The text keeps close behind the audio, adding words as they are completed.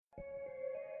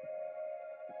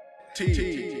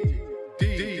T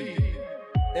D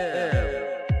M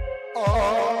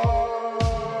R.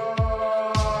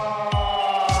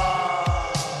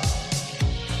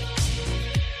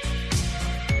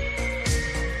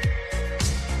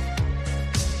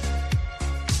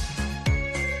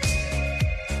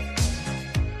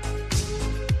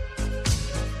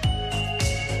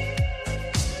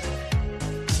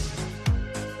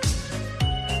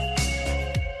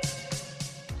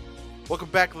 Welcome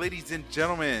back, ladies and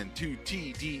gentlemen, to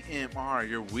TDMR,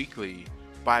 your weekly,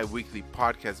 bi-weekly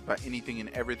podcast about anything and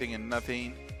everything and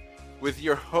nothing, with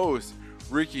your host,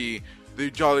 Ricky, the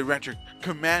Jolly Rancher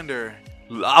Commander.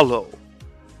 Lalo,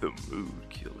 the mood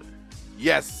killer.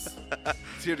 Yes,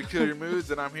 it's here to kill your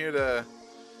moods, and I'm here to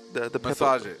The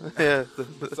massage it. Yeah.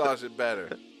 Massage it better.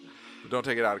 But don't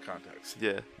take it out of context.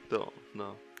 Yeah, don't.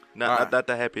 No. Not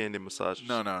the happy ending massage.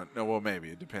 No. Well, maybe.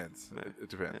 It depends. It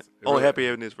depends. Only happy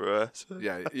endings for us.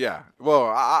 Yeah. Well,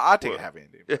 I take a happy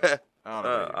ending. Yeah. I don't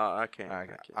know. I can't.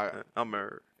 I'm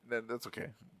married. That's okay.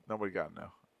 Nobody got to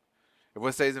know. If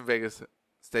what stays in Vegas,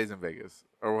 stays in Vegas.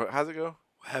 Or how's it go?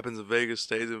 What happens in Vegas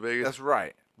stays in Vegas. That's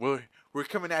right. We're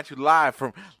coming at you live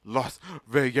from Las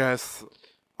Vegas.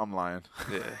 I'm lying.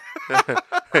 Yeah.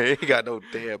 Ain't got no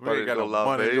damn money to go to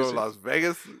Las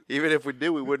Vegas. Even if we did,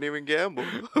 we wouldn't even gamble.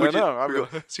 I know. We go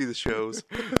see the shows.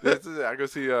 This is it. I go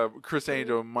see Chris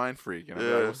Angel, Mind Freak, and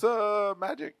I'm like, "What's up,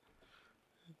 Magic?"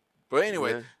 But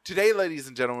anyway, today, ladies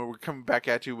and gentlemen, we're coming back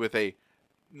at you with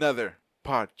another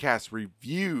podcast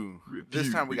review.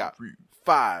 This time we got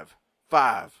five.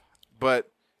 But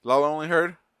Lala only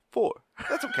heard 4.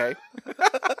 That's okay.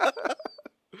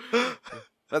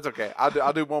 That's okay.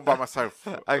 I'll do one by myself.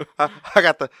 I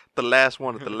got the last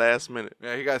one at the last minute.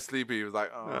 Yeah, he got sleepy. He was like,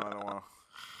 "Oh, I don't want."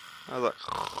 I was like,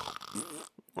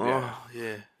 "Oh,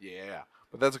 yeah." Yeah,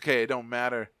 but that's okay. It don't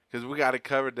matter because we got it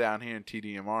covered down here in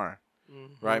TDMR,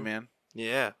 right, man?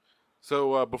 Yeah.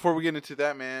 So before we get into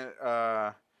that, man,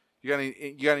 you got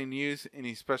any news?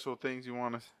 Any special things you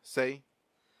want to say?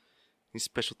 Any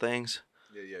special things?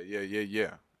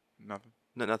 Yeah. Nothing.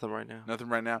 Nothing right now. Nothing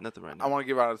right now. I want to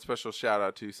give out a special shout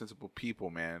out to Sensible People,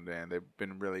 man. And they've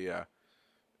been really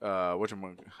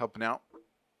helping out.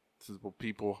 Sensible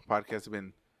People podcast have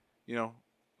been,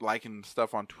 liking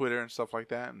stuff on Twitter and stuff like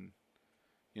that, and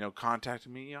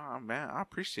contacting me. Man, I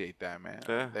appreciate that, man.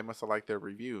 Yeah. They must have liked their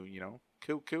review.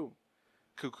 Cool,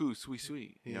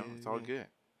 sweet. It's all good.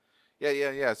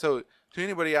 Yeah. So to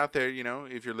anybody out there,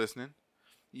 if you're listening,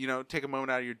 take a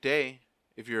moment out of your day.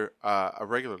 If you're a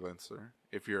regular listener,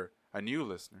 if you're a new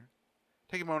listener,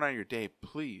 take a moment out of your day,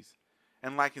 please,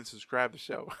 and like and subscribe the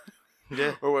show.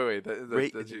 Yeah. Or wait.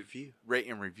 Rate and review. Rate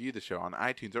and review the show on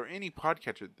iTunes or any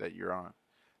podcatcher that you're on.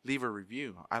 Leave a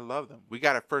review. I love them. We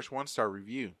got our first 1-star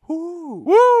review.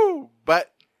 Woo!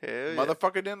 But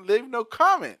motherfucker didn't leave no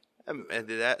comment. And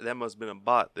that must have been a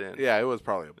bot then. Yeah, it was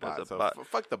probably a bot.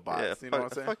 Fuck the bots. Yeah, you know what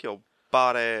I'm saying? Fuck your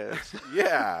bot ass.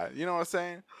 Yeah, you know what I'm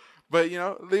saying? But,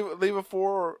 leave a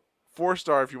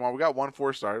 4-star if you want. We got 1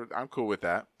 4-star. I'm cool with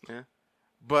that. Yeah.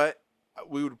 But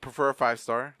we would prefer a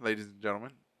 5-star, ladies and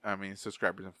gentlemen. I mean,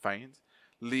 subscribers and fans.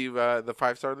 Leave the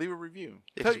 5-star. Leave a review.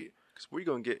 Because we're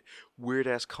going to get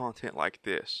weird-ass content like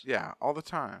this. Yeah, all the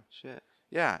time. Shit.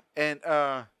 Yeah. And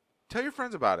tell your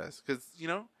friends about us. Because,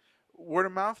 word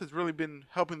of mouth has really been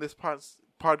helping this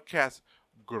podcast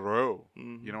grow.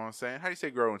 Mm-hmm. You know what I'm saying? How do you say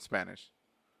grow in Spanish?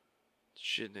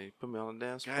 Shit, they put me on the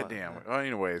damn spot. God damn it. Well,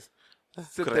 anyways,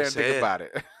 sit there and think about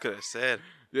it. Could have said.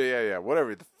 Yeah.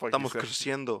 Whatever the fuck Estamos you said.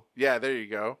 creciendo. Yeah, there you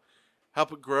go.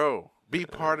 Help it grow. Be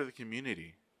part of the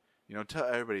community. Tell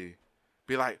everybody.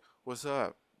 Be like, what's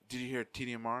up? Did you hear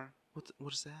TDMR?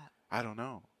 What is that? I don't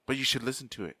know. But you should listen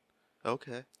to it.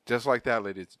 Okay. Just like that,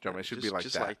 ladies and gentlemen. It should be like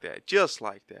just that. Just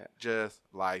like that. Just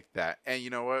like that. And you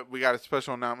know what? We got a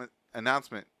special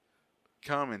announcement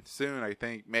coming soon, I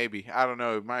think. Maybe. I don't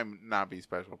know. It might not be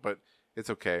special, but it's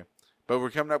okay. But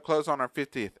we're coming up close on our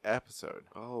 50th episode.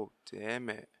 Oh, damn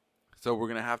it. So we're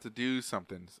going to have to do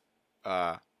something.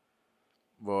 I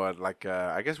guess we're going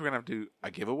to have to do a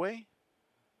giveaway.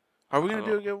 Are we going to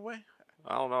do a giveaway?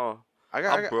 I don't know.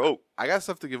 I'm broke. I got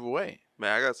stuff to give away.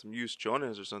 Man, I got some used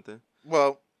joiners or something.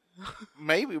 Well,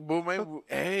 maybe.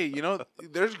 Hey,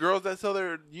 there's girls that sell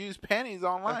their used panties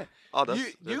online. Oh,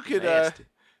 that's you could nasty.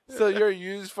 sell your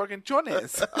used fucking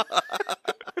chones.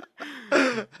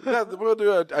 We'll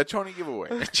do a choni giveaway.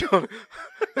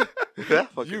 That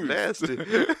fucking nasty.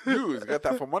 Used. Got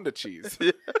that from Wonder Cheese.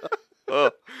 Yeah. Oh.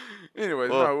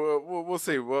 Anyways, no, we'll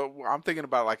see. Well, I'm thinking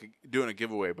about doing a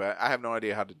giveaway, but I have no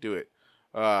idea how to do it.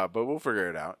 But we'll figure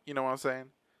it out. You know what I'm saying?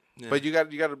 Yeah. But you got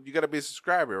to be a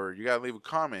subscriber, or you got to leave a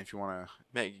comment if you want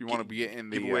Man, to be in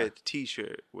the give away a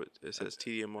T-shirt with it says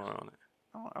TDMR on it.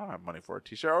 I don't have money for a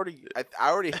T-shirt. I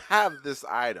already have this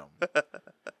item.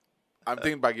 I'm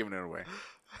thinking about giving it away.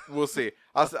 We'll see.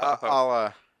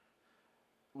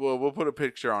 We'll put a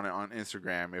picture on it on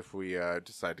Instagram if we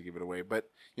decide to give it away. But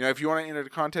if you want to enter the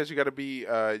contest, you got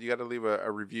to leave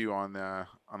a review on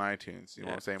iTunes. You know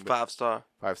what I'm saying? 5 star.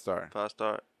 5 star. 5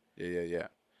 star. Yeah.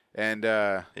 And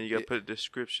you got to put a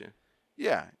description.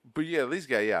 Yeah, but at least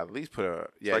put a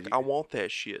I want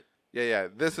that shit. Yeah.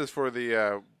 This is for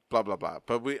the blah blah blah.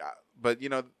 But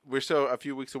we're still a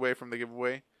few weeks away from the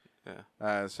giveaway.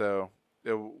 Yeah. So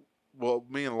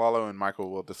me and Lalo and Michael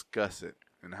will discuss it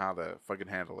and how to fucking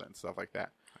handle it and stuff like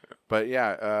that. Yeah. But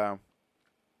yeah,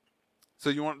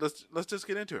 so let's just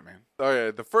get into it, man. Oh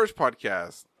yeah, the first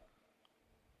podcast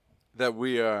that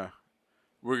we're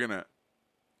gonna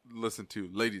listen to,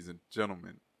 ladies and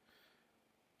gentlemen.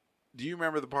 Do you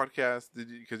remember the podcast?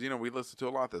 Because we listened to a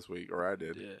lot this week, or I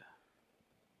did. Yeah.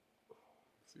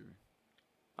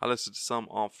 I listened to some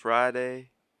on Friday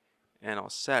and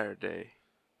on Saturday,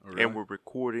 really? And we're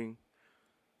recording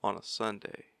on a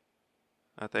Sunday.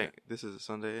 I think this is a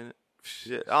Sunday, isn't it?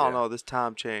 Yeah. I don't know. This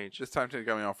time change. This time change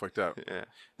got me all fucked up. Yeah.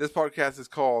 This podcast is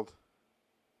called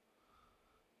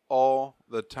All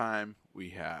the Time We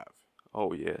Have.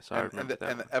 Oh, yes. I remember that.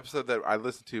 And the episode that I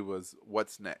listened to was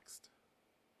What's Next,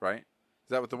 right? Is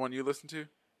that what the one you listened to?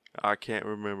 I can't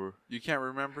remember. You can't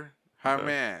remember? Oh,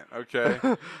 man. Okay.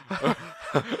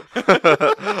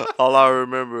 All I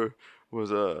remember was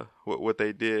what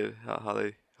they did, how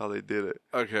they did it.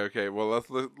 Okay. Well,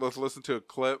 let's listen to a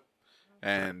clip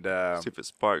and see if it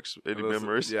sparks any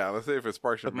memories. Yeah, let's see if it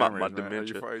sparks your memories. My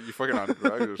dementia. You fucking on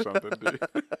drugs or something, dude.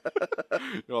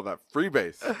 All that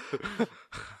freebase.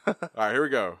 All right, here we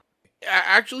go.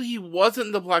 Actually, he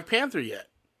wasn't the Black Panther yet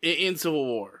in Civil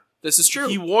War. This is true.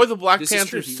 He wore the Black this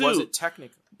Panther is true. suit. He wasn't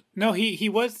technically. No, he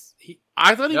was.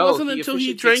 I thought he wasn't until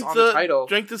he drank the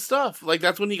drank the stuff. Like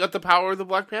that's when he got the power of the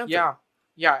Black Panther.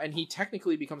 Yeah, and he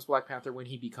technically becomes Black Panther when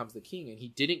he becomes the king, and he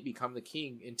didn't become the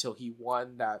king until he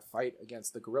won that fight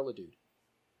against the gorilla dude.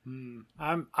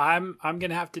 I'm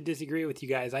gonna have to disagree with you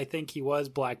guys. I think he was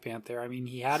Black Panther. I mean,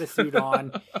 he had a suit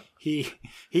on.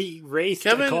 he raced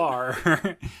a car.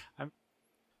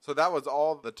 So that was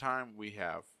All the Time We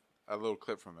Have. A little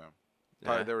clip from them.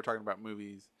 Yeah. They were talking about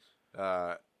movies,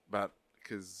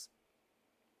 because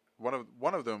one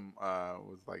of them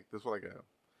was like this was like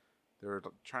they were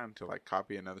trying to like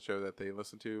copy another show that they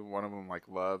listened to. One of them like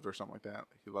loved or something like that.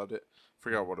 He loved it.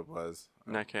 Forgot what it was.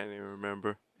 And I can't even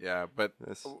remember. Yeah, but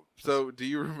so do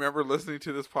you remember listening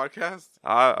to this podcast?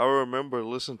 I remember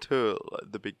listening to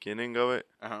the beginning of it.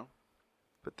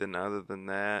 But then other than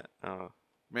that,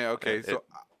 man, okay,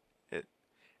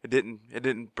 it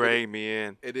didn't bring me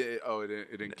in. It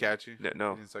didn't catch you?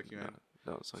 No. It didn't suck you in?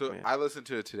 No, it sucked so me in. I listened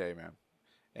to it today, man.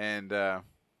 And they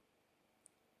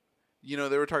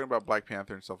were talking about Black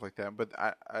Panther and stuff like that, but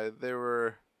they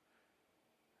were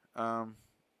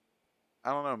I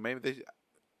don't know, maybe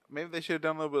they should have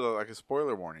done a little bit of like a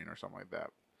spoiler warning or something like that.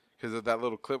 Because of that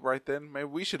little clip right then, maybe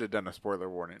we should have done a spoiler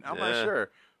warning. I'm not sure.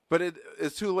 But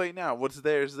it's too late now. What's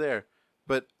there is there.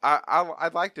 But I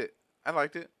liked it. I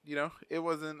liked it. It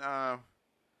wasn't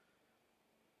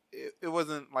it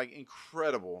wasn't like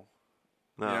incredible.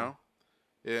 No.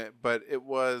 But it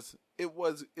was a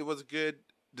good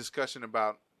discussion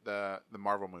about the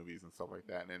Marvel movies and stuff like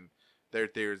that, and their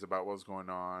theories about what was going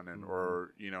on, and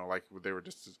or like they were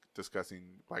just discussing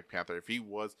Black Panther, if he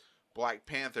was Black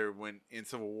Panther when in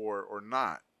Civil War or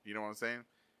not. You know what I'm saying?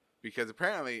 Because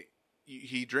apparently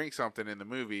he drinks something in the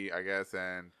movie, I guess,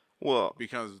 and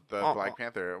becomes the Black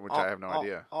Panther, which I have no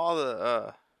idea. All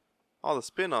the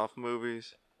spin-off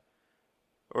movies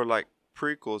or like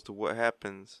prequels to what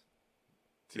happens,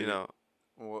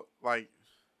 Well, like,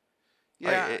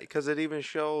 yeah, because it even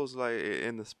shows like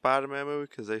in the Spider-Man movie,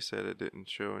 because they said it didn't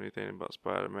show anything about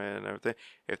Spider-Man and everything.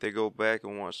 If they go back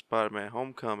and watch Spider-Man: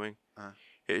 Homecoming,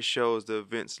 it shows the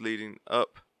events leading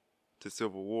up to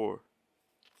Civil War,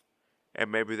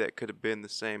 and maybe that could have been the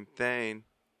same thing.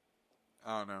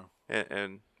 I don't know.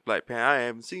 And Black Panther, I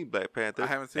haven't seen Black Panther. I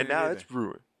haven't seen and it now either. it's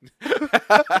ruined.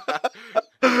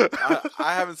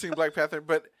 I haven't seen Black Panther,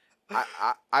 but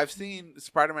I've seen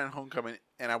Spider-Man: Homecoming,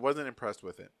 and I wasn't impressed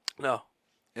with it. No,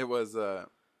 it was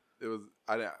out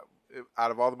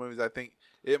of all the movies, I think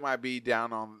it might be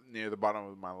down on near the bottom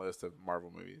of my list of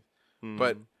Marvel movies.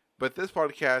 But this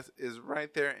podcast is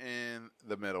right there in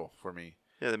the middle for me.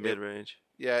 Yeah, the mid-range.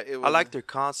 Yeah, it was. I like their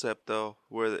concept though,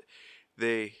 where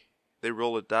they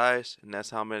roll a dice, and that's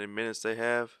how many minutes they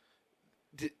have.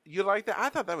 Did you like that? I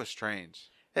thought that was strange.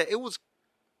 It was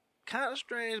kind of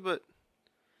strange, but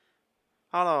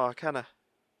I don't know. I kind of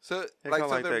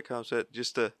like that concept,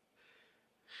 just to,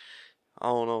 I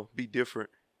don't know, be different.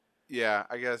 Yeah,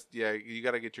 I guess. Yeah, you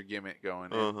got to get your gimmick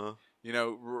going. Uh-huh. You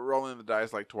know, rolling the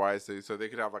dice like twice, so they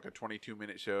could have like a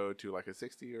 22-minute show to like a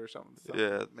 60 or something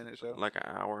minute show, like an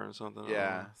hour or something.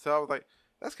 Yeah. So I was like,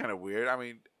 that's kind of weird. I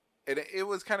mean, it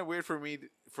was kind of weird for me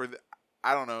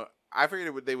I don't know. I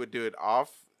figured they would do it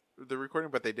off the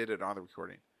recording, but they did it on the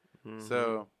recording. Mm-hmm.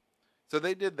 So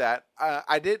they did that.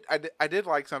 I did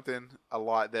like something a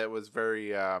lot that was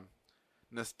very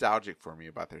nostalgic for me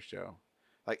about their show.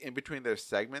 Like in between their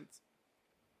segments,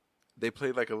 they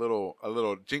played like a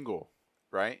little jingle,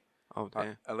 right? Oh,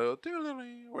 damn. A little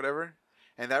whatever.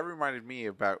 And that reminded me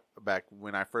about back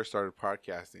when I first started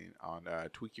podcasting on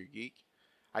Tweak Your Geek.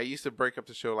 I used to break up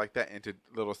the show like that into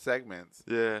little segments.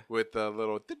 Yeah. With the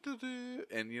little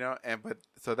and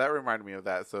so that reminded me of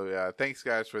that. So thanks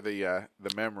guys for the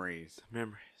memories.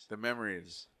 The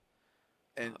memories.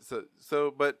 And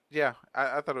but yeah,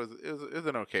 I thought it was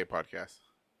an okay podcast.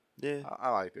 Yeah. I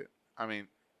liked it. I mean,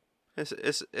 it's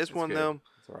one good. of them.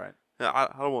 It's all right. I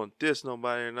don't want to diss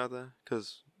nobody or nothing,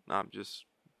 because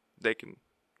they can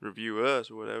review us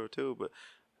or whatever too. But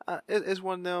it's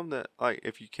one of them that, like,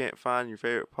 if you can't find your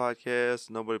favorite podcast,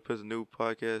 nobody puts a new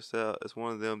podcast out, it's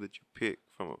one of them that you pick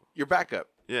from your backup.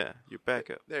 Yeah, your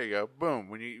backup. There you go. Boom.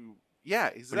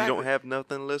 Exactly. When you don't have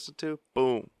nothing to listen to,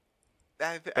 boom.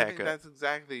 I think that's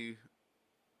exactly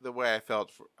the way I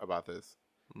felt about this.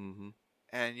 Mm-hmm.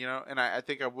 And and I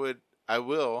think I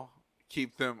will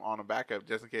keep them on a backup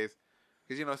just in case,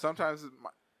 because sometimes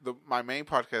my main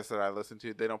podcast that I listen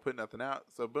to, they don't put nothing out,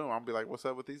 so boom, I'll be like, what's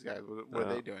up with these guys? What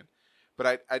are they doing?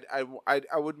 But I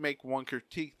would make one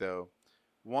critique though.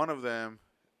 One of their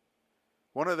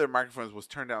microphones was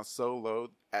turned down so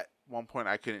low at one point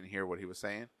I couldn't hear what he was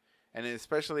saying, and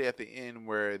especially at the end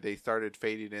where they started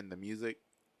fading in the music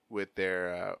with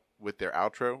their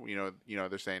outro.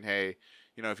 They're saying, hey,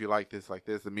 if you like this,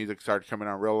 the music started coming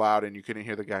on real loud, and you couldn't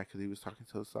hear the guy because he was talking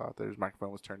so soft that his microphone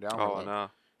was turned down. Oh,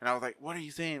 no. And I was like, what are you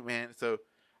saying, man? So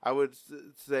I would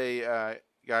say,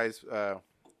 guys,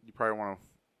 you probably want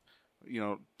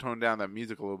to, tone down that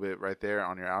music a little bit right there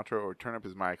on your outro, or turn up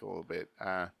his mic a little bit.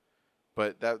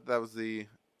 But that was the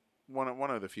one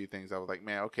of the few things I was like,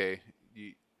 man, okay.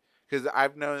 Because I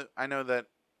know that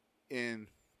in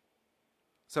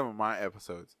some of my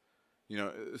episodes,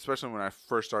 especially when I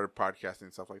first started podcasting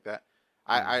and stuff like that,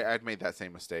 I'd made that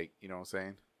same mistake. You know what I'm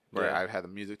saying? Where I had the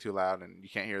music too loud and you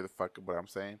can't hear the fuck what I'm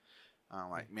saying. I'm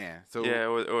like, man. So yeah,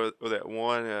 or that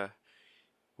one. I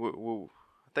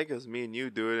think it was me and you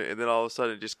doing it, and then all of a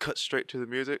sudden it just cut straight to the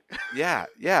music. Yeah,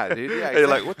 dude. Yeah, exactly. And you're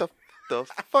like, what the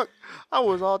fuck? I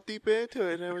was all deep into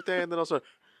it and everything, and then all of a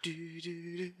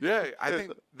sudden, yeah, I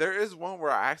think there is one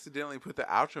where I accidentally put the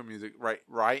outro music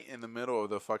right in the middle of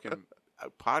the fucking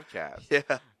podcast.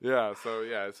 Yeah. So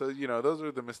those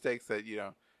are the mistakes that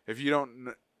if you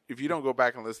don't go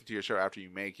back and listen to your show after you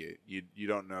make it, you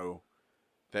don't know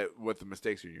what the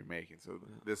mistakes you're making. So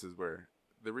this is where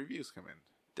the reviews come in.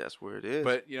 That's where it is.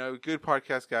 But good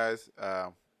podcast, guys.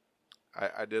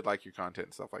 I did like your content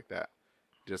and stuff like that.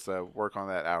 Just work on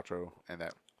that outro and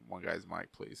that one guy's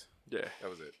mic, please. Yeah, that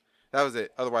was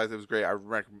it. Otherwise, it was great. I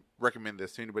recommend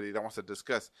this to anybody that wants to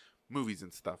discuss movies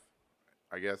and stuff.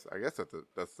 I guess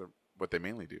that's what they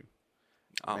mainly do.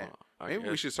 Maybe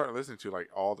we should start listening to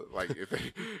all the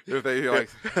if they like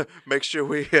make sure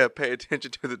we pay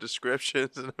attention to the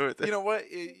descriptions and everything. You know what?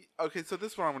 Okay, so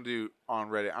this is what I'm gonna do on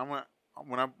Reddit.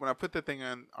 When I put the thing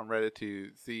on Reddit to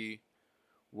see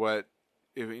if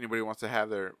anybody wants to have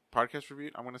their podcast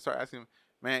reviewed, I'm gonna start asking them,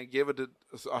 man, give a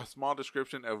small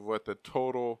description of what the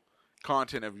total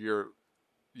content of your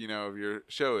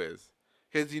show is,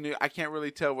 because I can't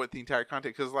really tell what the entire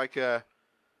content, because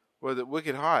was it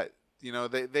Wicked Hot?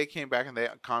 They came back and they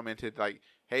commented like,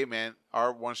 hey man,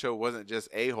 our one show wasn't just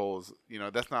a-holes.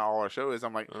 That's not all our show is.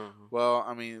 I'm like, well,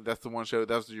 I mean, that's the one show.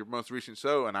 That was your most recent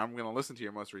show, and I'm going to listen to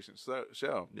your most recent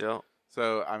show. Yeah.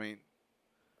 So, I mean,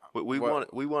 we want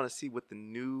to see what the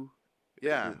new,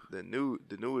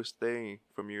 the newest thing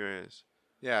from you is.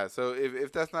 Yeah. So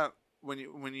if that's not when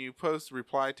you post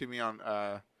reply to me on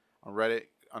Reddit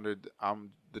under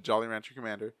the Jolly Rancher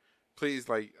Commander, please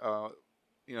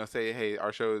say, hey,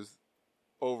 our show's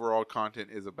overall content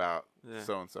is about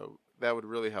so and so. That would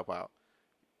really help out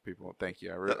people. Thank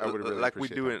you. I would really like we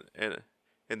appreciate do that.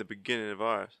 in the beginning of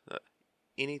ours.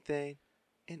 Anything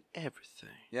and everything.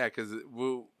 Yeah,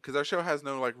 because our show has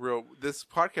no real. This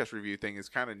podcast review thing is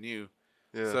kind of new.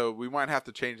 Yeah. So we might have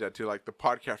to change that to the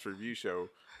podcast review show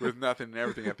with nothing and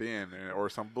everything at the end, or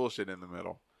some bullshit in the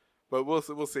middle. But we'll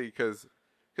see, because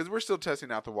because we're still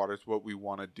testing out the waters what we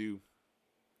want to do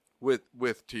with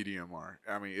TDMR.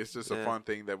 I mean, it's just a fun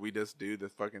thing that we just do to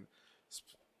fucking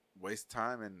waste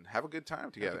time and have a good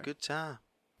time together. Have a good time.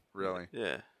 Really?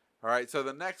 Yeah. All right, so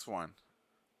the next one.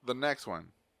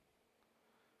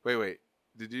 Wait.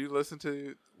 Did you listen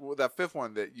to that fifth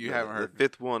one that you haven't heard? The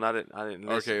fifth one, I didn't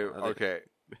listen. Okay.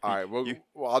 All right, well,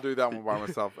 I'll do that one by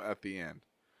myself at the end.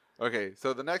 Okay,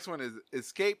 so the next one is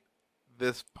Escape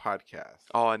This Podcast.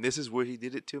 Oh, and this is where he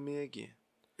did it to me again.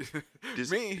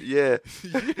 Me? Yeah.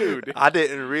 You, dude. I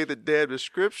didn't read the damn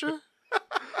description.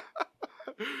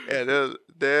 And there's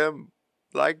damn,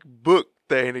 like, book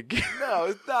thing again. No,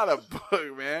 it's not a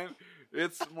book, man.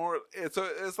 It's more. It's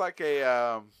like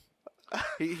a.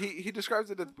 He describes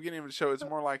it at the beginning of the show. It's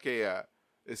more like a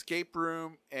escape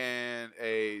room and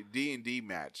a D&D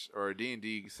match or a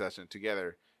D&D session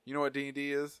together. You know what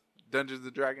D&D is? Dungeons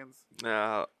and Dragons.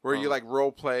 Where you like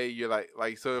role play. You're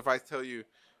like so. If I tell you,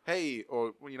 hey,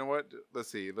 or you know what? Let's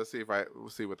see what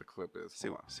the clip is. See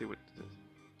what it is.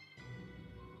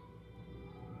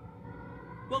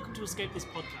 Welcome to Escape This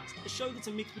Podcast, a show that's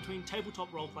a mix between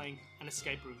tabletop role-playing and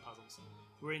escape room puzzles.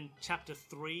 We're in chapter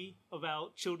 3 of our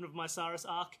Children of Mysaris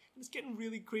arc, and it's getting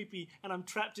really creepy, and I'm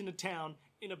trapped in a town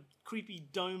in a creepy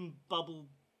dome bubble.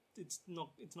 It's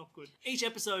not good. Each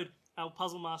episode, our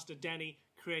puzzle master, Danny,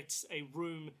 creates a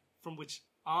room from which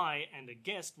I and a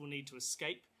guest will need to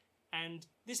escape, and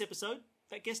this episode,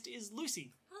 that guest is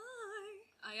Lucy.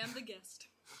 Hi, I am the guest.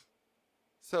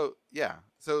 So yeah,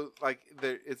 like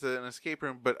it's an escape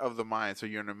room, but of the mind. So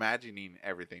you're imagining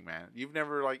everything, man. You've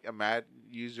never like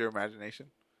used your imagination?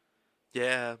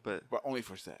 Yeah, but only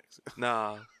for sex.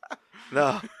 No,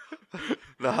 I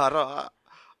don't.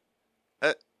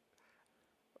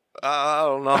 I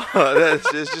don't know.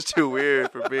 It's just too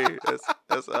weird for me.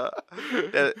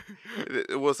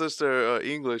 Well, since they're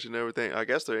English and everything, I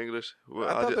guess they're English. Well,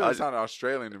 I thought that sounded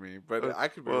Australian to me, but I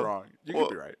could be wrong. You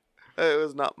could be right. It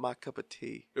was not my cup of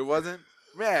tea. It wasn't?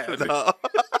 Man. No.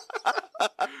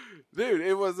 Dude,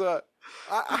 it was I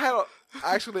had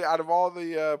actually out of all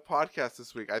the podcasts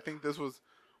this week, I think this was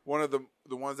one of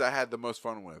the ones I had the most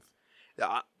fun with.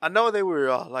 Yeah, I know they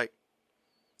were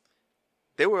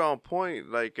they were on point,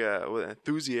 like with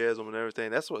enthusiasm and everything.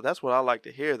 That's what I like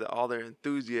to hear, that all their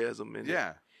enthusiasm in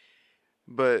it.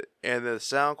 But and the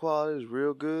sound quality is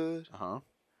real good.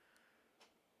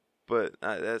 But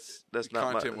that's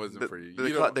not my content wasn't for you.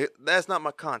 That's not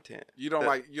my content. You don't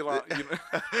like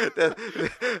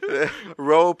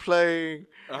role playing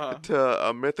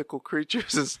to mythical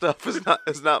creatures and stuff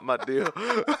is not my deal.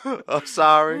 I'm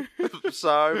sorry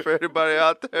for everybody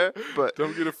out there, but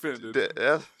don't get offended.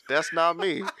 That's not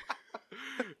me,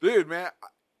 dude. Man,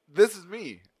 this is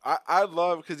me. I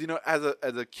love because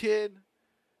as a kid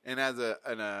and as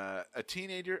a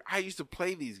teenager, I used to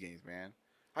play these games, man.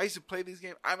 I used to play these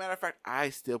games. As a matter of fact, I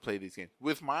still play these games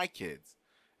with my kids.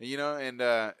 But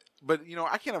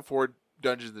I can't afford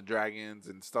Dungeons and Dragons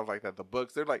and stuff like that. The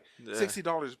books, they're like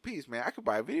 $60 a piece, man. I could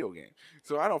buy a video game.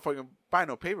 So I don't fucking buy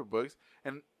no paper books.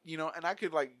 And and I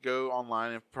could like go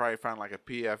online and probably find like a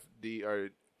PFD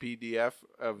or PDF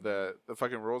of the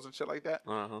fucking rules and shit like that.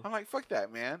 I'm like, fuck that,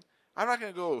 man. I'm not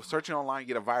going to go searching online and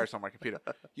get a virus on my computer.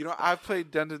 I've played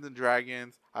Dungeons and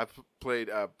Dragons. I've played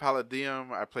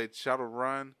Palladium. I played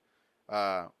Shadowrun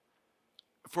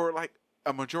for like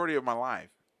a majority of my life.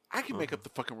 I can make up the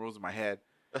fucking rules in my head.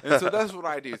 And so that's what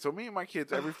I do. So me and my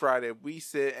kids, every Friday, we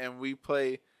sit and we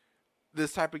play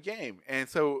this type of game. And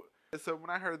so when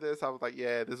I heard this, I was like,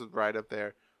 yeah, this was right up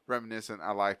there. Reminiscent.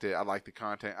 I liked it. I liked the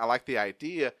content. I liked the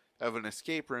idea of an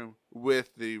escape room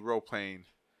with the role-playing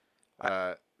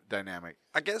dynamic.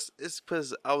 I guess it's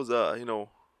because I was,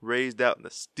 raised out in the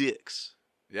sticks.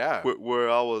 Yeah. Where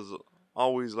I was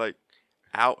always, like,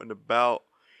 out and about.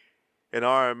 And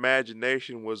our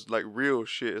imagination was, like, real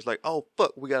shit. It's like, oh,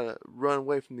 fuck, we gotta run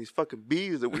away from these fucking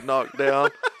bees that we knocked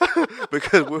down.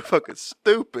 Because we're fucking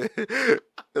stupid.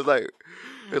 It's like,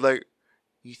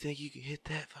 you think you can hit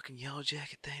that fucking yellow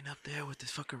jacket thing up there with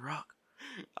this fucking rock?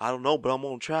 I don't know, but I'm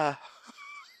gonna try.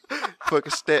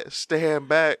 Fucking stand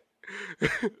back.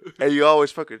 And you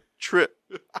always fucking trip.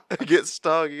 Get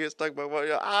stung by one.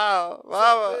 You're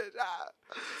mama.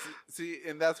 See,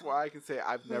 and that's why I can say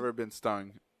I've never been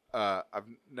stung. I've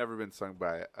never been stung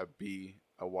by a bee,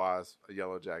 a wasp, a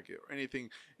yellow jacket, or anything.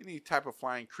 Any type of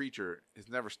flying creature has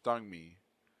never stung me.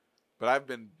 But I've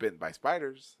been bitten by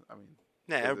spiders. I mean,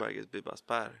 everybody gets bit by a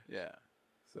spider. Yeah.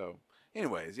 So,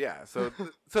 anyways, yeah. So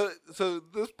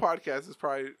this podcast is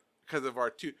probably because of our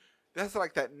two. That's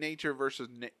like that nature versus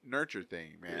nurture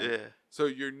thing, man. Yeah. So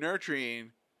you're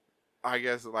nurturing I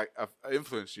guess like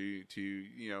influenced you to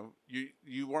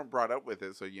you weren't brought up with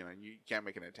it, so you can't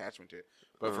make an attachment to it.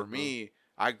 But for me,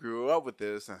 I grew up with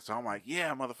this, and so I'm like,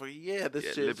 yeah, motherfucker, yeah,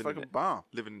 this shit is fucking bomb.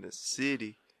 Living in the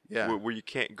city, yeah, where you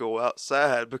can't go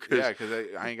outside because because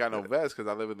I ain't got no vest because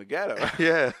I live in the ghetto.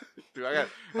 yeah, dude, I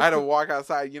had to walk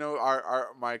outside.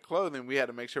 My clothing, we had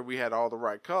to make sure we had all the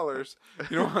right colors.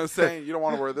 You know what I'm saying? You don't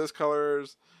want to wear this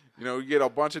colors. You get a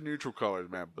bunch of neutral colors,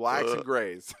 man, blacks and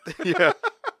grays. yeah.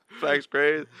 Blacks,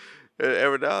 grays, and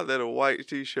every now and then a white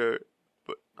T-shirt,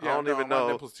 but I don't even know.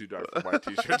 My nipples too dark for white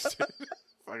T-shirts.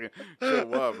 Fucking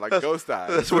show up like Ghost Eyes.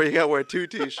 That's where you got to wear 2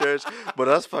 T-shirts. But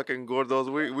us fucking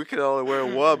gordos, we can only wear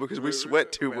one because we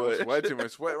sweat too much. Sweat too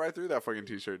much. Sweat right through that fucking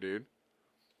T-shirt, dude.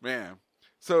 Man.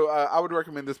 So I would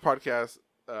recommend this podcast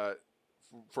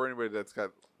for anybody that's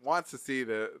wants to see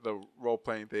the role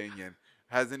playing thing and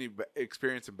has any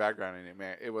experience and background in it.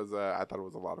 Man, it was. I thought it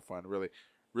was a lot of fun.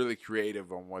 Really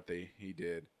creative on what he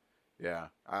did. Yeah,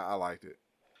 I liked it.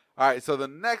 All right, so the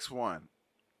next one.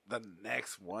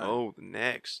 Oh, the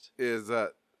next is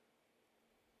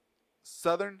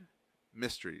Southern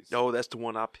Mysteries. Oh, that's the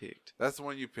one I picked. That's the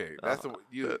one you picked. That's the one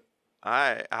you.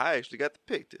 I actually got to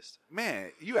pick this.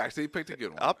 Man, you actually picked a good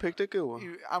one. I picked a good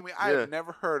one. I've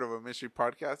never heard of a mystery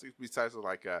podcast besides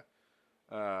like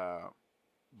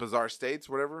Bizarre States,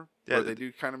 whatever, where they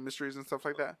do kind of mysteries and stuff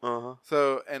like that.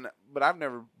 So, but I've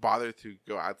never bothered to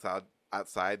go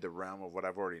outside the realm of what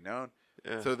I've already known.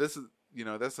 Yeah. So this is,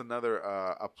 that's another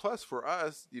a plus for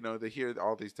us, to hear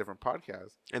all these different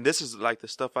podcasts. And this is like the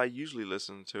stuff I usually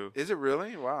listen to. Is it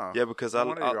really? Wow. Yeah, because I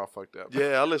wonder you're all fucked up.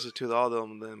 Yeah, I listen to all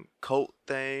them cult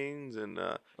things and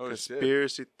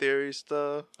conspiracy theory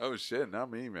stuff. Oh shit,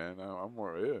 not me, man. No, I'm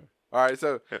more All right,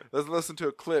 so let's listen to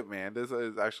a clip, man. This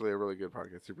is actually a really good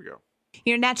podcast. Here we go.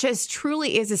 Natchez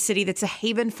truly is a city that's a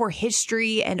haven for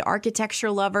history and architecture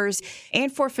lovers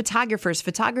and for photographers.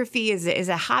 Photography is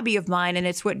a hobby of mine, and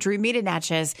it's what drew me to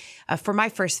Natchez for my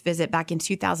first visit back in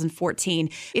 2014.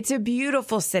 It's a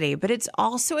beautiful city, but it's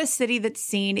also a city that's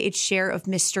seen its share of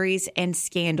mysteries and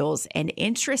scandals and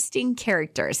interesting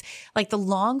characters, like the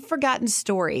long-forgotten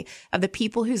story of the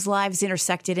people whose lives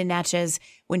intersected in Natchez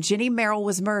when Jenny Merrill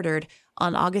was murdered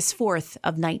on August 4th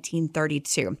of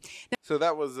 1932. So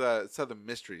that was Southern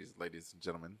Mysteries, ladies and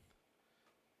gentlemen.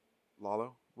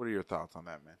 Lalo, what are your thoughts on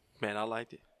that, man? Man, I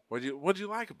liked it. What'd you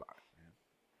like about it, man?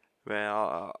 Man,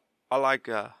 I like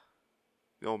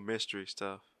mystery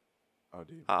stuff. Oh,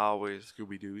 dude. I always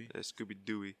Scooby-Dooey.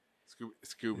 Scooby-Dooey.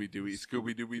 Scooby-Dooey.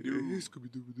 Scooby-Dooby-Doo.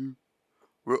 Scooby-Dooby-Doo.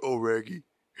 Oh, Raggy.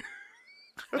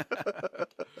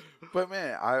 But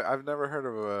man, I've never heard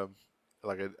of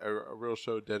a real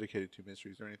show dedicated to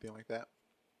mysteries or anything like that.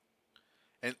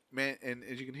 And man, and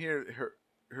as you can hear,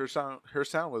 her sound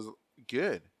was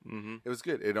good. Mm-hmm. It was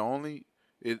good. The only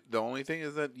thing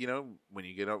is that when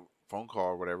you get a phone call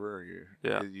or whatever, or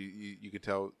you could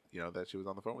tell that she was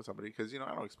on the phone with somebody, because I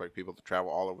don't expect people to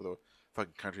travel all over the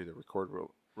fucking country to record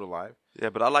real live. Yeah,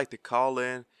 but I like to call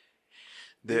in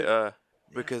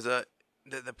because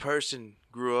the person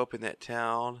grew up in that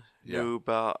town, knew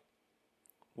about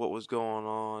what was going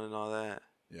on and all that.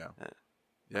 Yeah.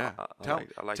 Yeah.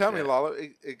 I like tell that. me, Lalo,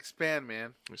 expand,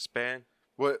 man. Expand?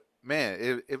 What, man,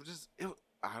 it was just,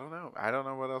 I don't know. I don't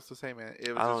know what else to say, man.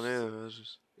 I don't know.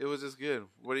 It was just good.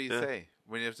 What do you say?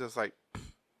 When it's just like.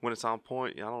 When it's on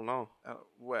point, I don't know.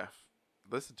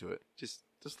 Listen to it. Just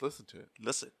listen to it.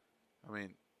 Listen. I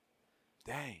mean,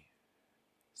 dang.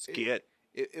 It's good.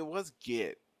 It was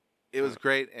good. It was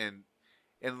great, and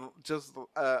just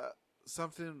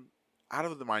something out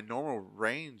of my normal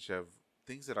range of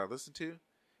things that I listen to.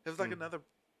 It was like another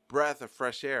breath of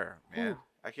fresh air, man.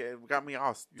 It got me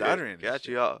all stuttering. Got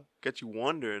you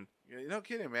wondering. No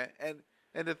kidding, man.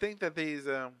 And to think that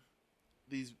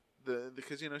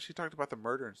because she talked about the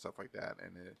murder and stuff like that,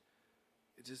 and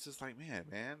it's just like,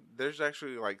 man, there's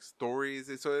actually like stories.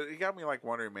 So it got me like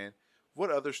wondering, man,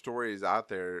 what other stories out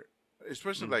there,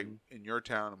 especially like in your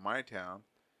town and my town,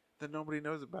 that nobody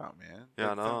knows about, man.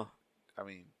 Yeah, I know. I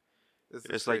mean,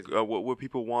 it's like what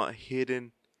people want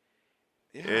hidden,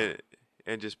 and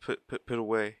just put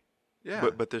away.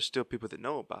 Yeah. But there's still people that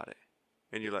know about it,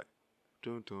 and you're like,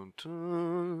 dun dun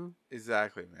dun.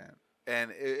 Exactly, man.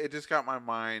 And it just got my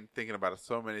mind thinking about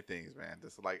so many things, man.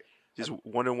 Just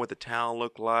wondering what the town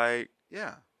looked like.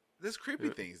 Yeah, there's creepy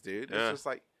things, dude. It's just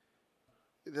like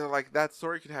they're like that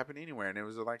story could happen anywhere, and it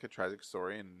was like a tragic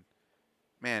story, and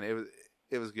man,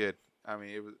 it was good. I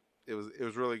mean, it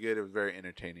was really good. It was very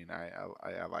entertaining.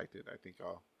 I liked it. I think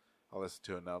I'll listen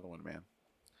to another one, man.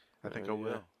 I think I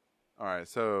will. All right,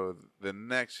 so the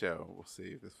next show, we'll see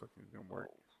if this fucking gonna work.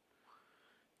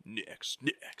 Next.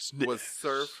 Was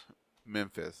Surf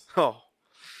Memphis. Oh,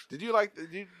 Did you like?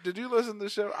 Did you listen to the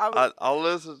show? I'll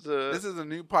listen to. This is a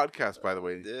new podcast, by the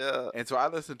way. Yeah. And so I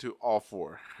listened to all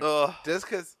 4, just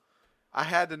because I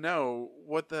had to know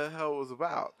what the hell it was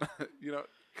about.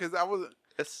 Because I wasn't.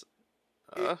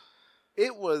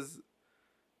 It was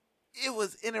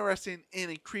interesting in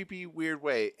a creepy, weird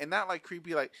way, and not like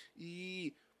creepy like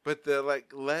but the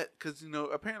because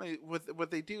apparently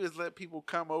what they do is let people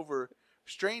come over,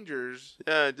 strangers,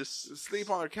 just sleep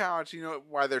on their couch,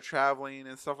 while they're traveling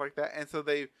and stuff like that, and so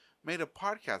they made a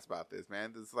podcast about this,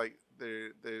 man. It's like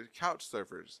they're couch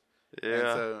surfers, and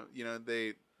so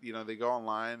they go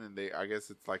online and I guess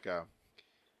it's like a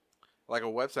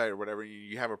website or whatever.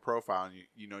 You have a profile and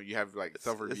you have like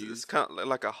self reviews. It's kind of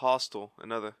like a hostel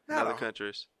in other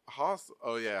countries. Hostel?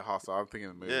 Oh yeah, Hostel. I'm thinking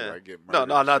of the movie where I get no,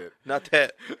 murdered. not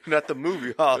that, not the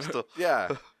movie Hostel. Yeah.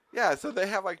 So they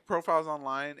have like profiles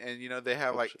online, and they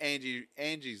have like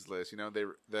Angie's List.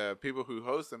 The people who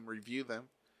host them review them,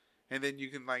 and then you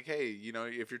can like, hey,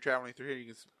 if you're traveling through here, you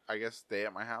can I guess stay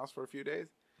at my house for a few days.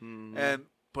 Mm-hmm.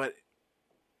 But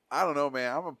I don't know,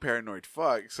 man. I'm a paranoid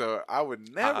fuck, so I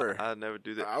would never. I'd never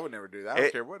do that. I would never do that. I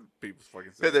don't care what people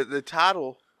fucking say. The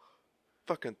title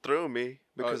fucking threw me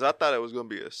because I thought it was gonna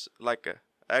be a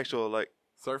actual like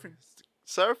surfing.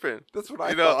 That's what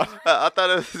I thought. I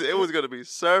thought it was gonna be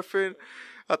surfing.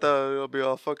 I thought it would be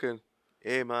all fucking,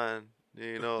 hey man,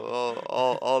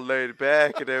 all laid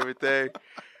back and everything.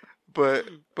 But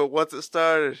once it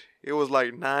started, it was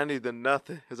like 90-0.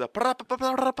 It was like,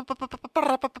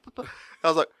 I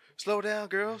was like, slow down,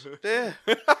 girls. Yeah.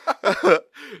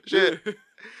 Shit.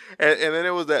 And then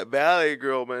it was that Valley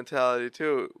Girl mentality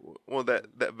too. Well, that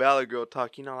Valley Girl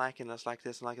talk, liking us like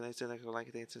this, like this,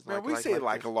 like this. Man, we say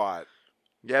like a lot.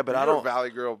 Yeah, but You're I don't. A Valley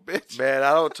Girl, bitch. Man,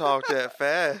 I don't talk that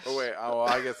fast. Oh wait,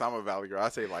 I guess I'm a Valley Girl. I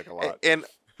say like a lot. And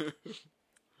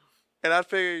I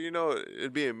figured,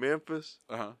 it'd be in Memphis.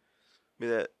 Be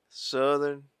that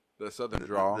southern. The southern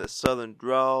drawl. The southern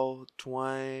drawl,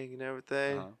 twang, and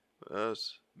everything.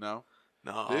 No,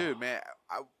 no, dude, man.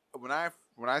 When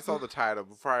I saw the title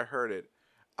before I heard it,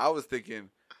 I was thinking,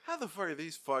 how the fuck are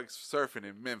these fucks surfing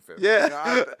in Memphis? Yeah,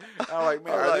 I'm like,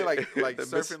 man, are they like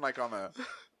surfing like on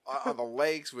the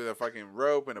lakes with a fucking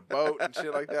rope and a boat and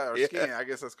shit like that, or skiing? I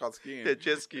guess that's called skiing. Yeah,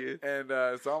 jet skiing. And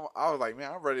so I was like,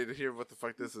 man, I'm ready to hear what the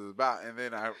fuck this is about. And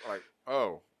then I like,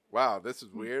 oh. Wow, this is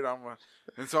weird.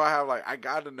 And so I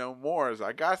got to know more. So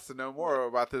I got to know more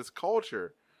about this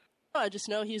culture. I just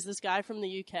know he's this guy from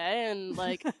the UK, and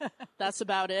like that's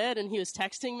about it. And he was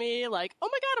texting me like, "Oh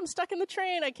my god, I'm stuck in the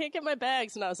train. I can't get my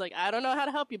bags." And I was like, "I don't know how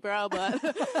to help you, bro, but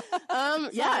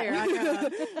yeah."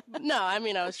 No, I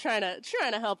mean I was trying to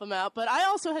help him out, but I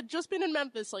also had just been in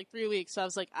Memphis like 3 weeks, so I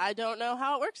was like, I don't know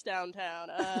how it works downtown.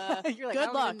 You're like, good I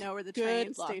don't luck. even know where the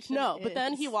train station No, is. but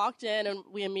then he walked in, and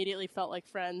we immediately felt like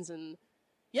friends, and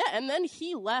and then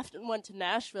he left and went to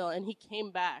Nashville, and he came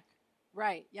back.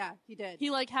 Right, yeah, he did. He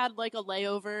had like a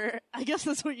layover. I guess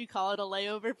that's what you call it, a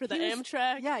layover for the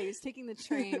Amtrak. Yeah, he was taking the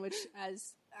train, which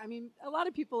a lot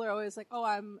of people are always like, "Oh,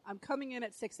 I'm coming in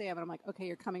at 6 a.m." and I'm like, "Okay,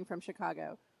 you're coming from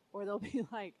Chicago," or they'll be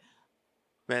like,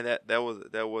 "Man, that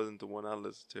wasn't the one I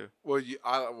listened to." Well,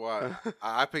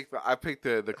 I picked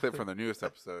the clip from the newest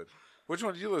episode. Which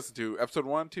one did you listen to? Episode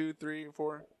 1, 2, 3,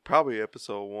 4? Probably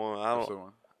episode 1.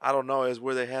 I don't know. It's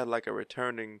where they had like a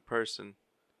returning person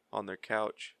on their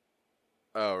couch.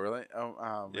 Oh, really?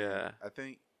 Oh, yeah. I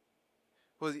think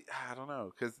I don't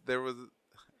know, because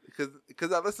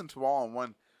I listened to all in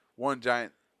one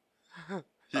giant.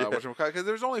 Because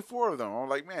there's only 4 of them. I'm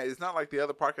like, man, it's not like the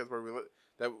other podcasts where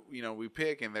we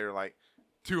pick and they're like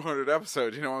 200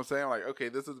 episodes. You know what I'm saying? I'm like, okay,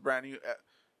 this is a brand new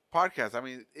podcast. I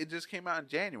mean, it just came out in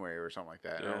January or something like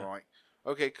that. Yeah. And I'm like,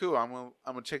 okay, cool. I'm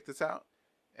gonna check this out.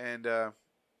 And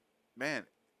man,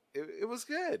 it was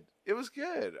good. It was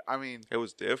good. I mean, it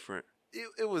was different.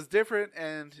 It was different,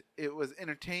 and it was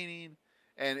entertaining,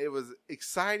 and it was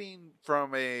exciting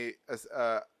from a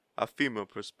female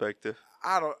perspective.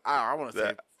 I want to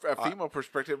say a female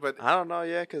perspective, but I don't know.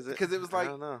 Yeah, because it was like,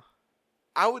 I don't know.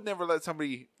 I would never let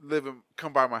somebody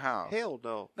come by my house. Hell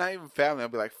no. Not even family.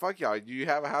 I'd be like, fuck y'all. Do you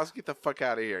have a house? Get the fuck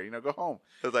out of here. Go home.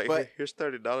 It's like, hey, here's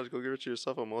 $30. Go get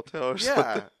yourself a motel or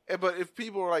something. Yeah. But if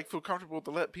people are feel comfortable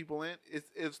to let people in,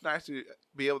 it's nice to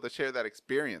be able to share that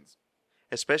experience.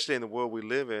 Especially in the world we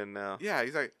live in now. Yeah,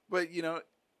 exactly. But,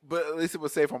 but at least it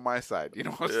was safe on my side. You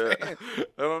know what I'm saying?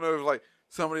 I don't know if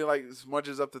somebody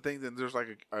smudges up the things and there's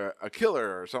a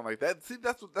killer or something like that. See,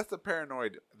 that's the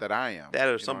paranoid that I am. That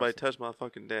or somebody touched my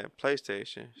fucking damn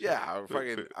PlayStation. Yeah,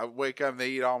 I wake up and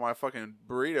they eat all my fucking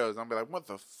burritos. And I'm like, what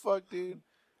the fuck, dude?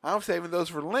 I'm saving those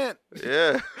for Lent.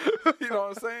 Yeah. You know what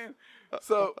I'm saying?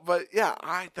 So, but yeah,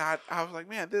 I was like,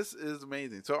 man, this is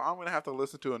amazing. So I'm gonna have to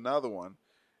listen to another one,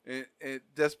 and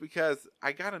just because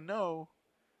I gotta know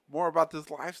more about this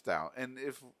lifestyle. And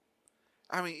if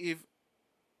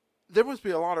there must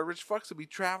be a lot of rich fucks to be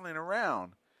traveling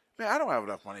around. Man, I don't have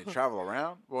enough money to travel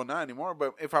around. Well, not anymore.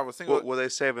 But if I was single, were they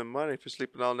saving money for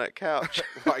sleeping on that couch?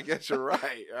 Well, I guess you're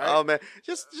right. Oh man,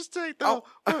 just take that.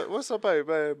 What's up,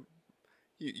 baby?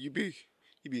 You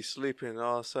be sleeping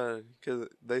all of a sudden because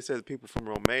they said people from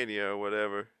Romania or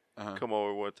whatever come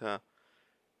over one time.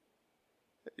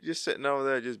 Just sitting over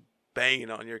there, just banging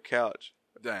on your couch.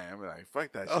 Damn, I'm like,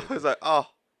 fuck that Oh, shit. it's like, oh,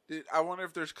 Dude, I wonder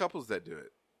if there's couples that do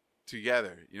it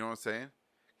together. You know what I'm saying?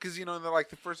 Because in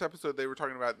the first episode, they were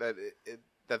talking about that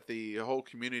that the whole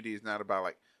community is not about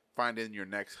like finding your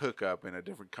next hookup in a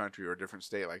different country or a different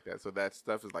state like that. So that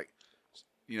stuff is like,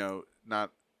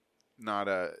 not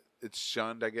it's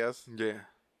shunned, I guess. yeah,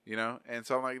 And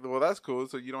so I'm like, well, that's cool.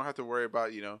 So you don't have to worry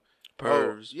about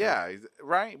pervs. yeah,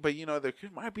 right. But there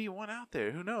might be one out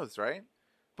there. Who knows, right?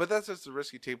 But that's just a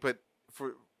risky take. But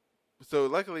so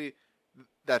luckily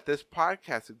that this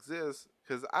podcast exists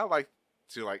because I like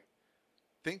to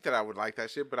think that I would like that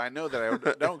shit, but I know that I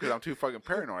don't because I'm too fucking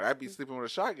paranoid. I'd be sleeping with a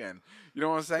shotgun. You know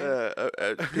what I'm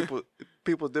saying?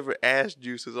 People's different ass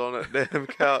juices on that damn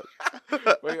couch.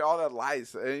 All that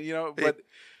lice, and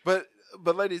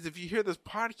but ladies, if you hear this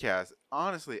podcast,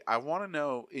 honestly, I want to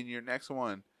know in your next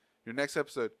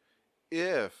episode,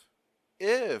 if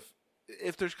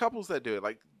there's couples that do it,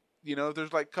 like, if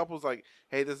there's like couples like,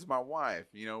 hey, this is my wife,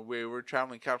 we're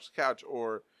traveling couch to couch,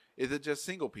 or is it just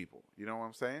single people? You know what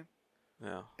I'm saying?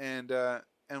 Yeah. And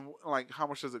like, how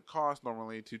much does it cost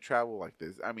normally to travel like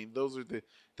this? I mean, those are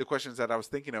the questions that I was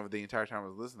thinking of the entire time I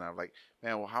was listening. I was like,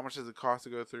 man, well, how much does it cost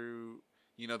to go through,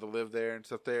 to live there and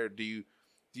stuff there? Do you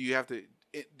have to,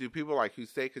 do people like who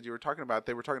stay, because they were talking about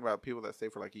people that stay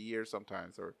for like a year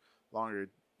sometimes or longer,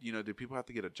 do people have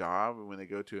to get a job when they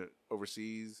go to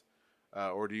overseas,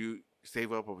 or do you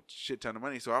save up a shit ton of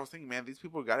money? So I was thinking, man, these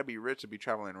people got to be rich to be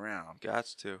traveling around.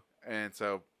 Gots to. And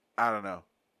so, I don't know.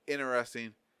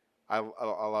 Interesting. I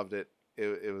loved it.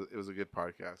 It was a good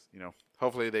podcast.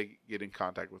 Hopefully they get in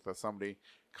contact with us. Somebody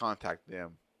contact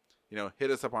them.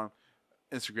 Hit us up on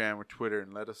Instagram or Twitter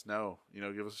and let us know.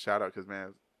 Give us a shout out because,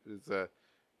 man, it's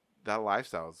that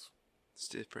lifestyle is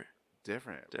different.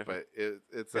 But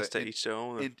it's to each their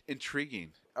own.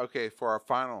 Intriguing. Okay, for our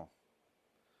final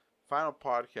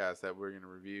podcast that we're gonna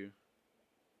review,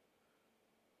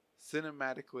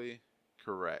 Cinematically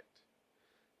Correct.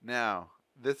 Now,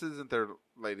 this isn't their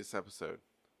latest episode.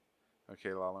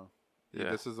 Okay, Lalo?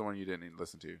 Yeah. This is the one you didn't even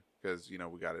listen to because, we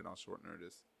got it on short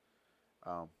notice.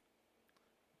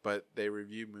 But they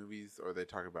review movies or they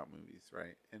talk about movies,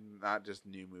 right? And not just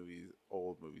new movies,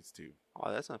 old movies too.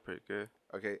 Oh, that sounds pretty good.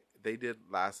 Okay, they did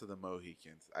Last of the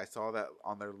Mohicans. I saw that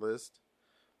on their list.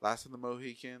 Last of the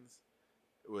Mohicans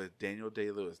with Daniel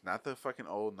Day-Lewis. Not the fucking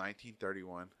old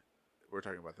 1931. We're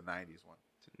talking about the 90s one.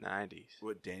 The 90s.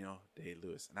 With Daniel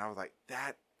Day-Lewis. And I was like,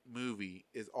 that movie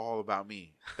is all about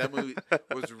me. That movie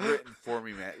was written for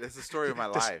me, man. That's the story of my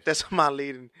life. That's my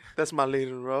leading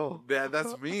role. Yeah,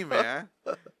 that's me, man.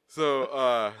 So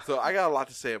I got a lot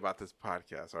to say about this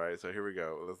podcast, all right? So here we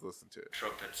go. Let's listen to it.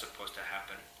 Trope that's supposed to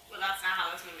happen. Well, that's not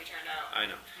how this movie turned out. I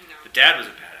know. The dad was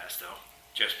a badass, though.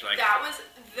 Just like... That was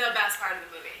the best part of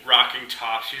the movie. Rocking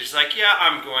top. She's just like, yeah,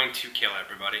 I'm going to kill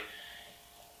everybody.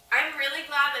 I'm really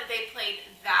glad that they played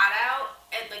that out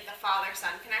at like the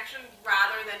father-son connection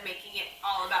rather than making it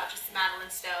all about just Madeline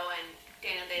Stowe and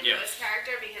Daniel Day-Lewis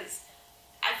character, because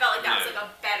I felt like that was like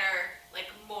a better,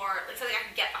 like more, like something I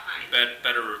could get behind.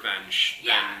 Better revenge.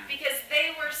 Yeah, because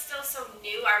they were still so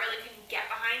new, I really couldn't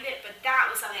get behind it, but that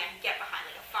was something I could get behind,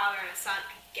 like a father and a son,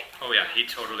 I could get behind. Oh yeah, he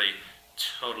totally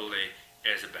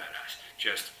is a badass.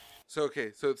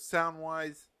 So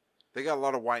sound-wise, they got a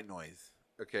lot of white noise.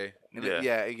 Okay. And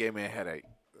it gave me a headache,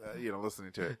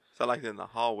 listening to it. Sound like they're in the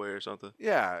hallway or something.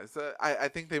 Yeah. So I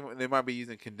think they might be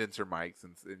using condenser mics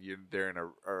and they're in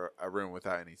a room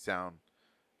without any sound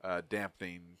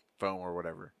dampening foam or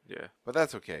whatever. Yeah. But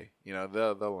that's okay.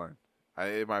 They'll learn.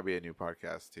 It might be a new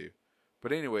podcast too.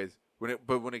 But anyways, when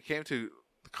it came to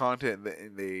the content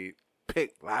and they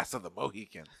picked Last of the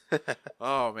Mohicans,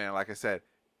 oh man, like I said,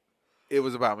 it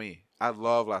was about me. I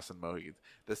love Last of the Mohicans.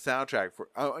 The soundtrack for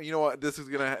you know what? This is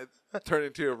gonna turn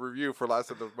into a review for Last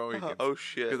of the Mohicans. Oh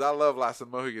shit! Because I love Last of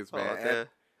the Mohicans, man. Oh,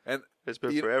 and it's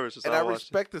been forever since I watched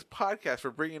respect this podcast for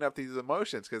bringing up these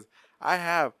emotions because I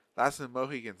have Last of the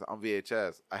Mohicans on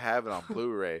VHS. I have it on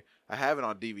Blu-ray. I have it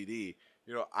on DVD.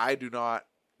 I do not.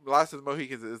 Last of the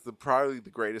Mohicans is probably the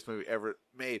greatest movie ever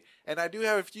made, and I do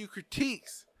have a few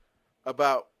critiques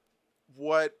about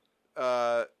what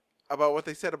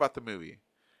they said about the movie.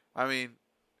 I mean,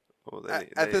 well,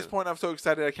 at this point, I'm so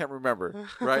excited I can't remember,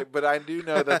 right? But I do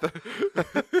know that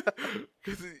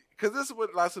because this is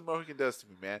what Last of the Mohicans does to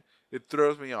me, man. It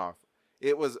throws me off.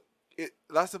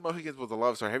 Last of the Mohicans was a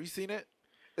love story. Have you seen it?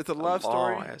 It's a love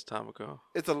story. As time ago.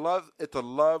 It's a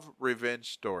love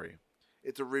revenge story.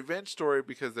 It's a revenge story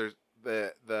because there's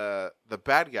the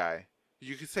bad guy.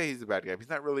 You could say he's the bad guy. He's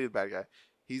not really the bad guy.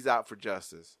 He's out for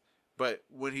justice. But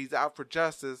when he's out for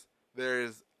justice, there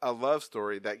is a love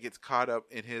story that gets caught up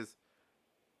in his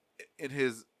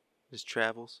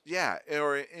travels. Yeah,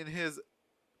 or in his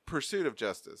pursuit of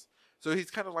justice. So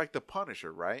he's kind of like the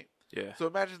Punisher, right? Yeah. So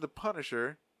imagine the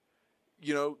Punisher,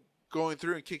 going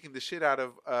through and kicking the shit out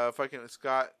of fucking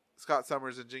Scott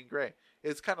Summers and Jean Grey.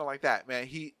 It's kind of like that, man.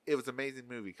 It was an amazing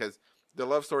movie because the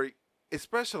love story,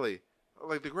 especially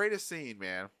like the greatest scene,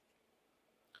 man,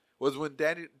 was when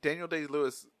Daniel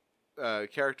Day-Lewis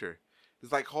character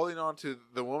is like holding on to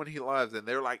the woman he loves, and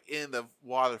they're like in the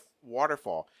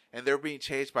waterfall, and they're being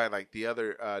chased by like the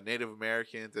other Native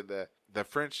Americans and the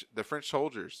French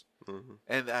soldiers,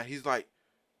 and he's like,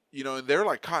 and they're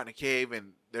like caught in a cave,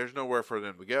 and there's nowhere for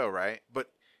them to go, right?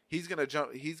 But he's gonna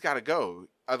jump. He's got to go,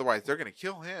 otherwise they're gonna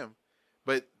kill him.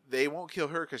 But they won't kill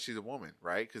her because she's a woman,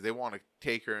 right? Because they want to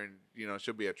take her, and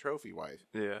she'll be a trophy wife.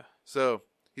 Yeah. So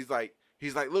he's like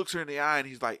looks her in the eye, and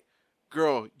he's like,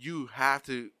 "Girl, you have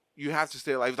to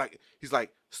stay alive." He's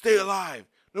like, "Stay alive,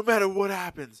 no matter what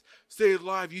happens. Stay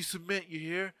alive. You submit. You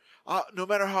hear? No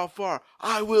matter how far,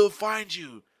 I will find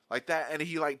you." Like that, and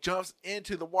he like jumps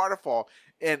into the waterfall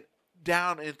and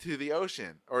down into the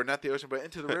ocean, or not the ocean, but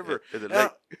into the river. In the and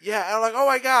lake. and I'm like, oh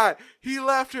my god, he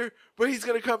left her, but he's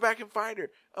gonna come back and find her.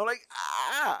 I'm like,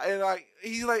 and like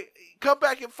he's like, come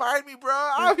back and find me, bro.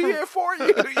 I'm here for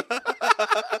you, dude.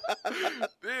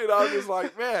 I'm just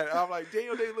like, man. I'm like,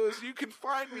 Daniel Day-Lewis, you can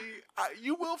find me.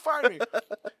 You will find me.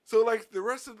 So like the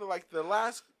rest of the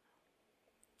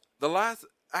last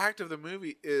act of the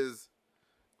movie is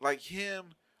like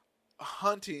him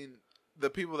hunting the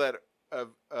people that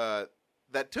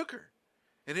took her,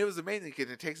 and it was amazing because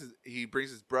he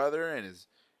brings his brother and his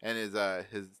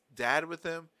dad with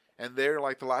him, and they're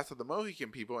like the last of the Mohican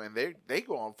people, and they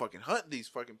go on fucking hunting these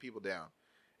fucking people down,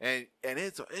 and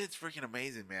it's freaking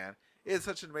amazing, man. It's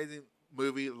such an amazing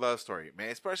movie, love story, man.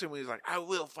 Especially when he's like, I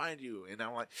will find you, and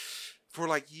I'm like, for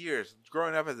like years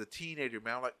growing up as a teenager,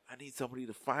 man, I'm like, I need somebody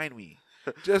to find me.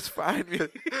 Just find me.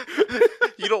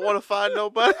 You don't want to find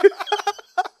nobody?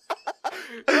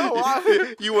 No,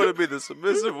 you want to be the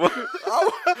submissive one.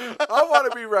 I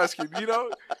want to be rescued. Listen,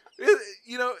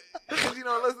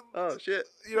 oh shit,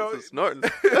 it's snorting.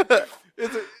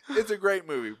 it's a great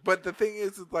movie, but the thing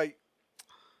is like,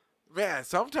 man,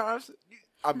 sometimes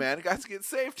a man got to get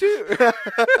saved too.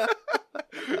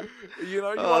 You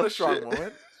want a strong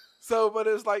woman. So, but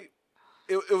it's like,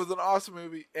 it was an awesome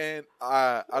movie, and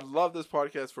I love this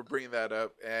podcast for bringing that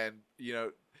up, and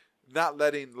not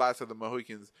letting Last of the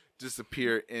Mohicans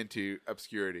disappear into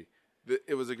obscurity.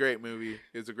 It was a great movie.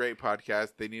 It was a great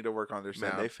podcast. They need to work on their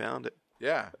sound. Man, they found it.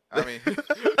 Yeah, I mean,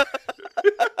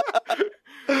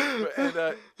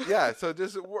 and yeah. So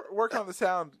just work on the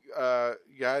sound,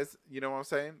 guys. You know what I'm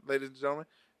saying, ladies and gentlemen.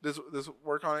 Just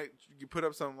work on it. You put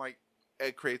up some like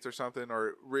egg crates or something,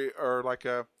 or like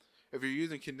if you're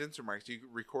using condenser mics, you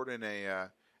record in a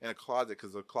closet,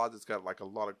 because the closet's got like a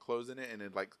lot of clothes in it, and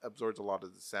it like absorbs a lot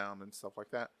of the sound and stuff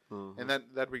like that. And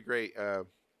that'd be great.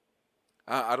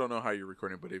 I don't know how you're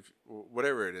recording, but if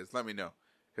whatever it is, let me know,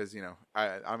 because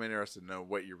I'm interested to know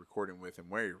what you're recording with and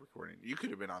where you're recording. You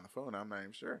could have been on the phone. I'm not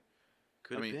even sure.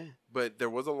 Could have been, but there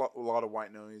was a lot of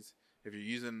white noise. If you're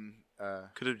using,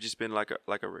 could have just been like a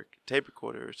tape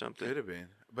recorder or something. Could have been,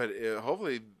 but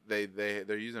hopefully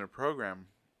they're using a program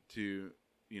to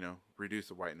reduce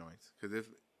the white noise,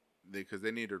 because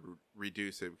they need to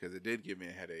reduce it, because it did give me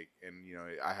a headache, and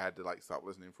I had to like stop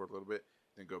listening for a little bit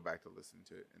and go back to listening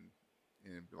to it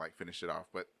and like finish it off.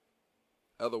 But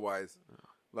otherwise,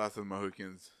 Lots of the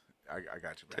Mohicans, I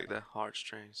got you. Take that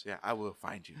heartstrings. Yeah, I will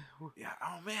find you. Yeah.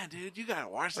 Oh man, dude, you gotta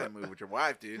watch that movie with your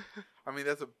wife, dude. I mean,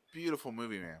 that's a beautiful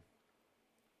movie, man.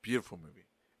 Beautiful movie.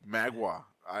 Magua.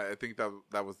 I think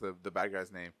that was the bad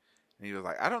guy's name, and he was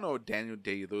like, I don't know what Daniel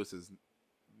Day-Lewis's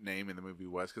name in the movie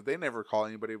was, because they never call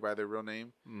anybody by their real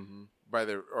name, by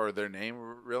their name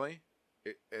really.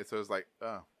 So it's like,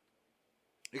 oh,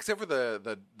 except for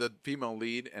the female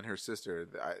lead and her sister.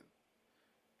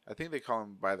 I think they call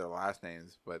them by their last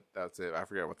names, but that's it. I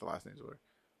forgot what the last names were.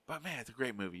 But man, it's a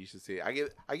great movie. You should see it.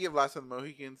 I give Last of the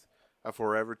Mohicans a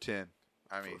forever 10.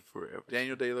 I mean, forever.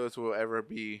 Daniel Day-Lewis will ever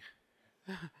be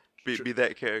Be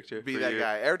that character. Be that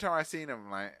guy. Every time I seen him,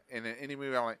 like in any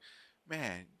movie, I'm like,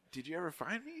 man, did you ever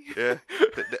find me? Yeah,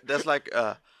 that's like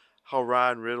how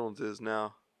Ryan Reynolds is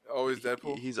now. Always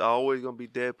Deadpool. He's always gonna be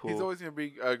Deadpool. He's always gonna be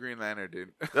Green Lantern,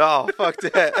 dude. Oh, fuck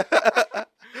that.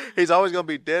 He's always gonna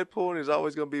be Deadpool, and he's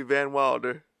always gonna be Van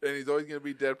Wilder. And he's always gonna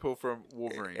be Deadpool from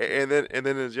Wolverine. And then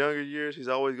in his younger years, he's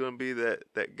always gonna be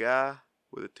that guy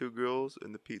with the 2 girls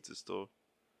in the pizza store.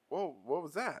 Whoa, what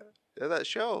was that? Yeah, that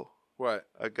show. What?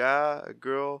 A guy, a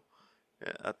girl.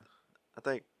 Yeah, I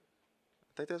think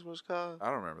that's what it's called. I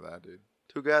don't remember that, dude.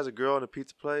 2 guys, a girl in a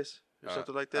pizza place or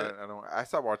something like that. I don't. I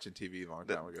stopped watching TV a long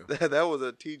time ago. That was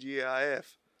a TGIF.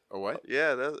 A what?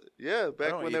 Yeah,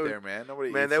 back when they were there, man. Nobody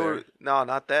man, eats they there. were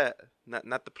not that,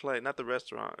 not the play, not the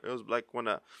restaurant. It was like when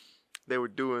they were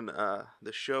doing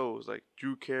the shows like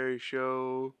Drew Carey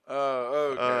show.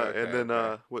 Oh, okay. And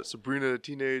then what Sabrina the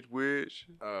Teenage Witch.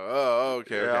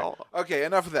 Okay. Yeah, okay,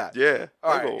 enough of that. Yeah,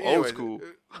 all right. Anyways, Old school.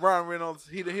 Ryan Reynolds,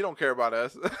 he don't care about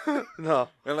us. No,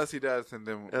 unless he does, and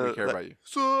then we care about you.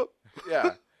 Sup?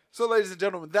 Yeah. So, ladies and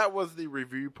gentlemen, that was the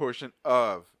review portion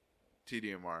of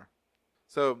TDMR.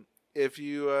 So, if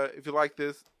you like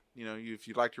this, if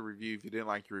you liked your review, if you didn't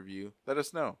like your review, let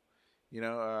us know.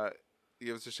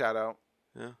 Give us a shout out.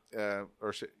 Yeah.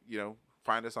 Or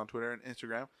find us on Twitter and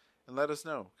Instagram and let us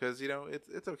know, because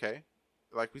it's okay.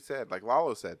 Like we said, like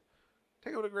Lalo said,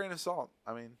 take it with a grain of salt.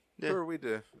 I mean, who are we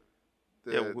to?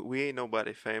 We ain't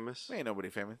nobody famous. We ain't nobody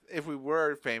famous. If we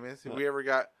were famous, if we ever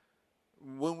got,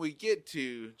 when we get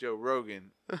to Joe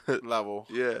Rogan level,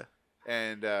 yeah,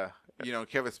 and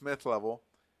Kevin Smith level,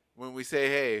 when we say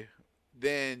hey,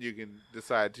 then you can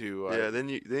decide to then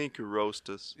you can roast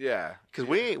us. Yeah, because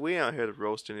we ain't out here to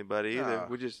roast anybody either. No.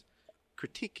 We're just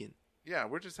critiquing. Yeah,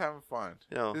 we're just having fun.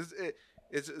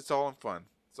 It's all in fun.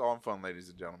 It's all in fun, ladies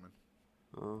and gentlemen.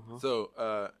 Uh-huh. So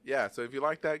so if you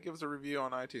like that, give us a review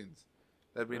on iTunes.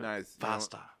 That'd be nice. 5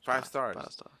 stars. 5 stars.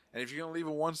 5 stars. And if you're gonna leave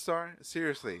a 1 star,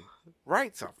 seriously,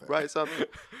 write something. Write something.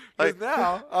 Because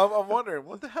now I'm wondering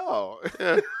what the hell.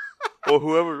 Yeah. Or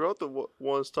whoever wrote the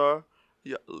 1 star.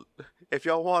 Yeah, if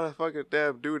y'all want to fucking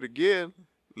damn do it again,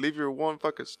 leave your 1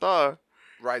 fucking star.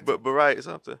 Right. But write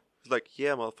something. It's like,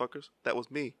 yeah, motherfuckers, that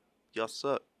was me. Y'all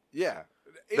suck. Yeah.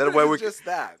 That way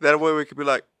That way we could be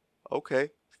like,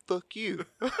 okay, fuck you.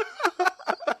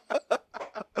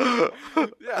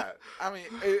 Yeah. I mean,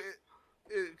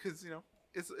 because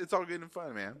it's all good and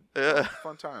fun, man. Yeah.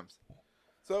 Fun times.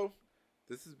 So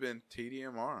this has been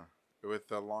TDMR with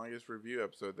the longest review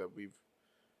episode that we've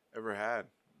ever had.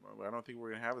 I don't think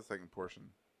we're gonna have a second portion.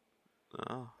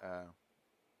 Oh.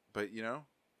 But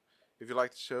if you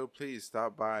like the show, please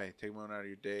stop by, take a moment out of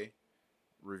your day,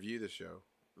 review the show,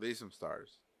 leave some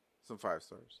stars, some 5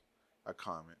 stars, a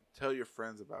comment, tell your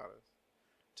friends about us,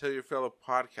 tell your fellow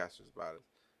podcasters about us,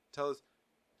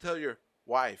 tell your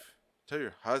wife, tell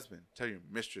your husband, tell your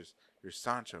mistress, your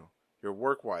Sancho, your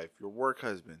work wife, your work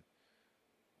husband,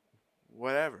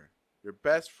 whatever, your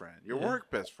best friend, your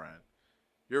work best friend,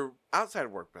 your outside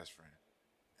work best friend,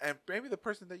 and maybe the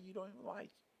person that you don't even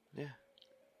like. Yeah.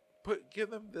 Give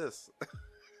them this.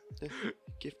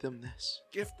 Give them this.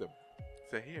 Gift them.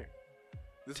 Say, here.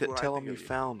 This is what I tell think them you of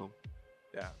found them.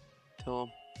 Yeah. Tell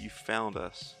them you found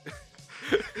us.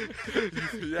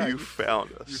 Yeah, you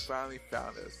found us. You finally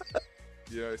found us.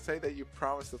 Say that you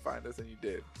promised to find us and you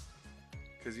did.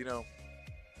 Because,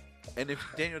 and if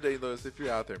Daniel Day-Lewis, if you're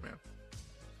out there, man,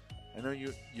 I know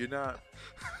you're not,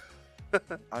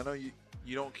 I know you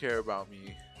don't care about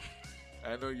me.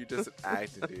 I know you're just an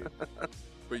acting dude.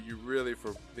 But you really,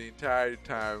 for the entire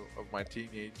time of my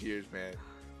teenage years, man,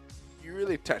 you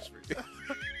really touched me.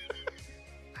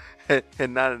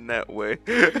 And not in that way.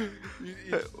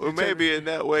 Or maybe in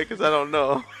that way, because I don't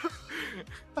know.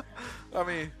 I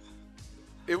mean,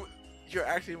 your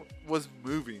acting was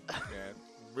moving, man.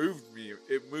 Moved me.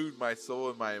 It moved my soul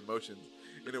and my emotions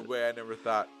in a way I never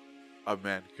thought a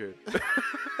man could.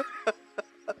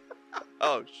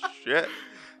 Oh, shit.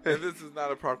 And this is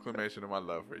not a proclamation of my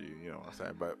love for you, you know what I'm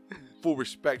saying? But full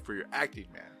respect for your acting,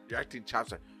 man. Your acting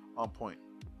chops are on point.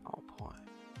 On point.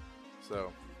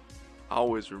 So, I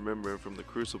always remember from The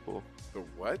Crucible. The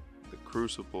what? The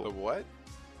Crucible. The what?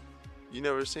 You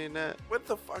never seen that? What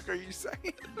the fuck are you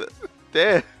saying?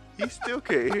 Dad, he still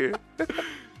can't hear.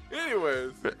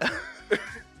 Anyways.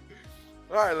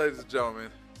 Alright, ladies and gentlemen.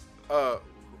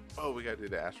 We gotta do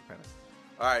the Astro Panda.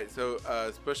 Alright, so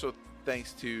special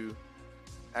thanks to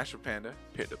Astro Panda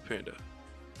Panda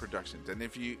Productions. And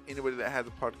if anybody that has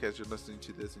a podcast, you're listening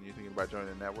to this and you're thinking about joining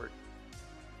the network,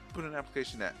 put an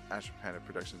application at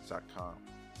astropandaproductions.com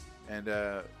and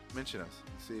mention us.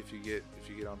 See if you get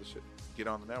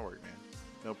on the network, man.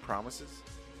 No promises,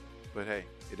 But hey,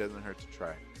 it doesn't hurt to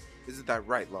try. Isn't that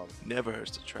right, Lalo? Never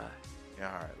hurts to try.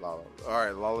 Yeah, all right, Lalo. All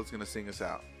right, Lalo's going to sing us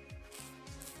out.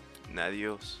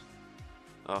 Adios.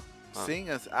 Oh. Sing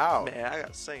us out. Man, I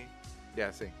got to sing.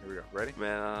 Yeah, sing. Here we go. Ready?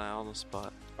 Man, on the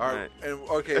spot. All right. And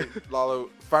okay, Lalo,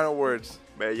 final words.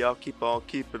 Man, y'all keep on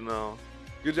keeping on.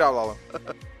 Good job, Lalo.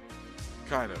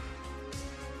 Kind of.